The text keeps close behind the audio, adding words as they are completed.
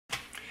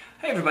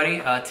Hey everybody,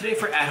 today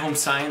for At Home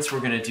Science we're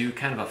going to do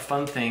kind of a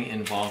fun thing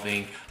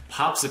involving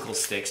popsicle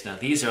sticks. Now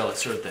these are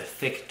sort of the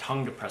thick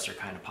tongue depressor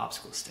kind of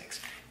popsicle sticks.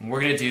 And we're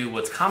going to do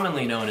what's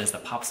commonly known as the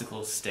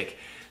popsicle stick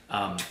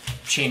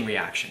chain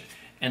reaction.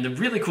 And the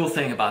really cool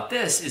thing about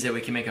this is that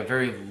we can make a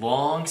very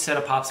long set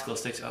of popsicle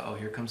sticks. Uh-oh,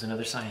 here comes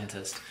another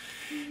scientist.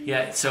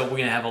 Yeah, so we're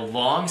going to have a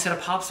long set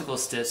of popsicle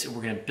sticks, and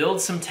we're going to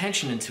build some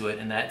tension into it,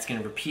 and that's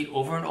going to repeat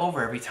over and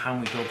over every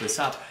time we build this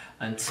up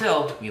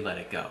until we let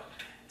it go.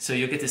 So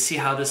you'll get to see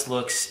how this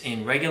looks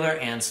in regular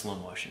and slow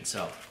motion.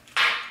 So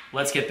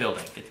let's get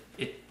building.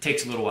 It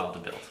takes a little while to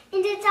build.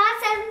 And it's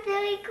also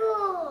very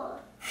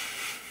cool.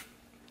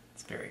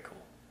 It's very cool.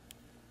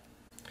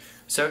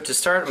 So to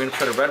start, I'm going to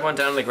put a red one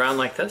down on the ground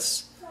like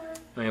this.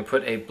 I'm going to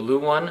put a blue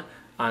one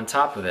on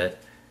top of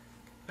it.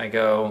 I'm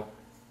going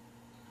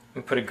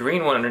to put a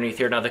green one underneath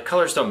here. Now the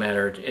colors don't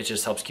matter, it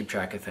just helps keep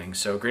track of things.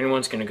 So green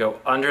one's going to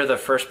go under the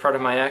first part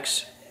of my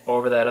X,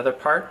 over that other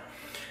part.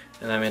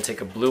 And then I'm going to take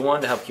a blue one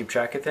to help keep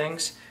track of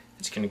things.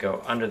 It's going to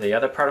go under the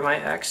other part of my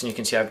X, and you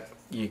can see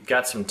you've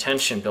got some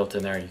tension built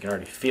in there. You can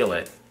already feel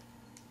it.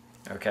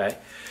 Okay?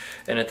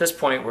 And at this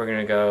point, we're going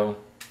to go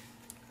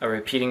a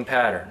repeating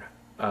pattern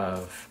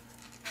of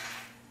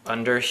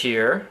under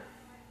here,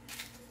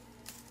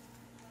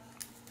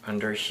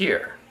 under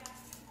here.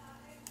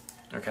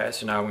 Okay,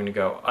 so now I'm going to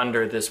go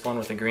under this one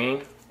with the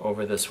green,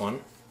 over this one.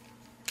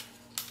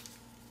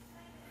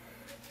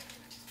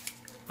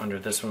 Under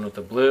this one with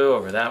the blue,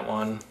 over that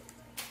one.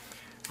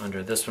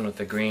 Under this one with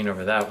the green,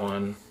 over that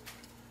one.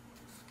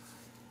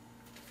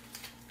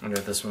 Under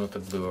this one with the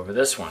blue, over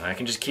this one. I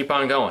can just keep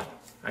on going.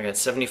 I got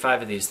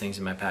 75 of these things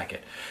in my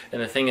packet.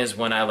 And the thing is,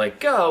 when I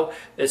let go,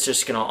 it's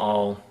just going to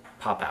all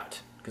pop out,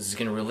 because it's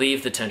going to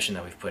relieve the tension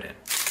that we've put in.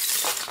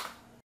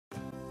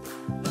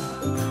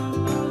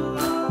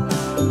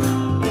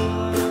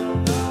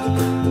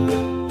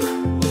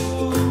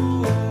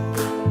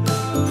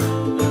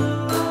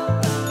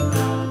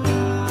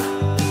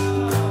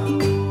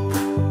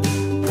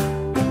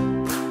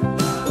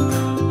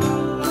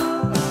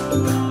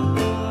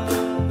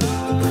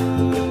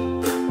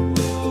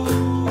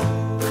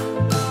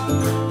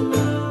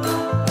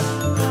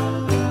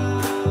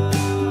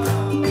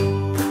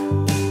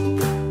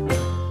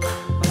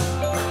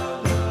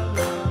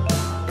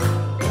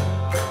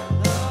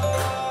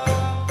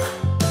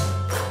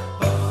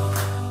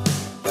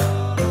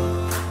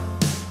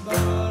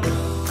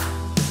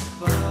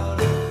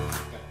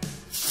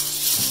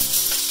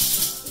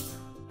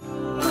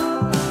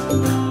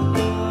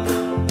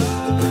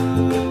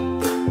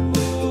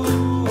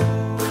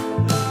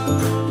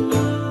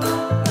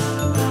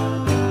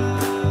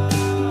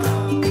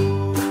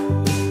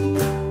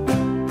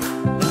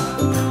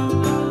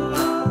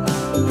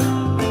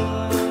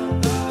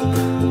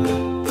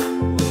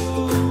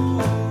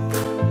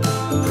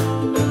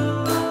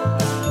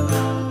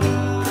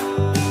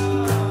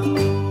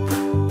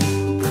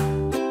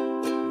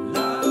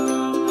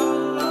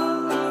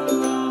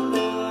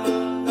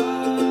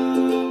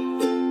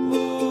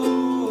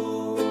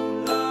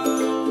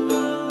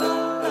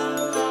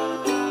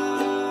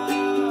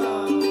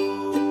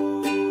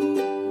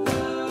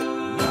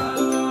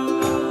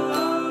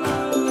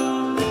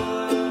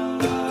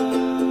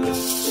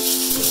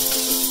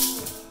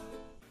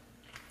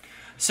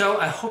 So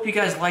I hope you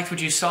guys liked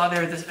what you saw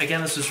there.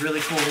 This was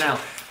really cool. Now,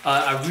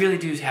 I really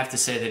do have to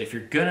say that if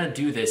you're gonna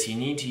do this, you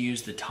need to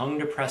use the tongue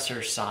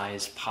depressor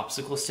size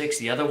popsicle sticks.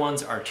 The other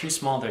ones are too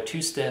small, they're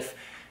too stiff,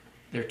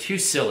 they're too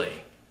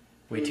silly.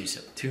 Way too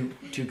silly,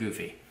 too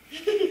goofy.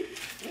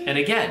 And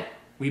again,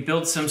 we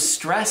build some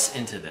stress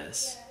into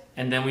this,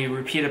 and then we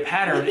repeat a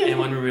pattern, and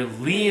when we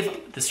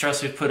relieve the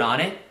stress we've put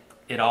on it,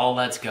 it all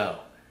lets go.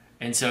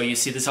 And so you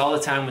see this all the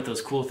time with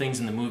those cool things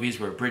in the movies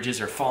where bridges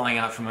are falling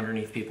out from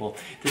underneath people.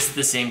 This is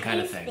the same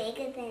kind of thing. It's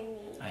bigger than me.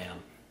 I am.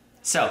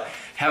 So,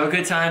 have a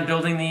good time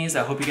building these.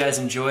 I hope you guys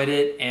enjoyed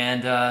it,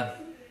 and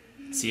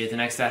see you at the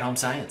next At Home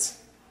Science.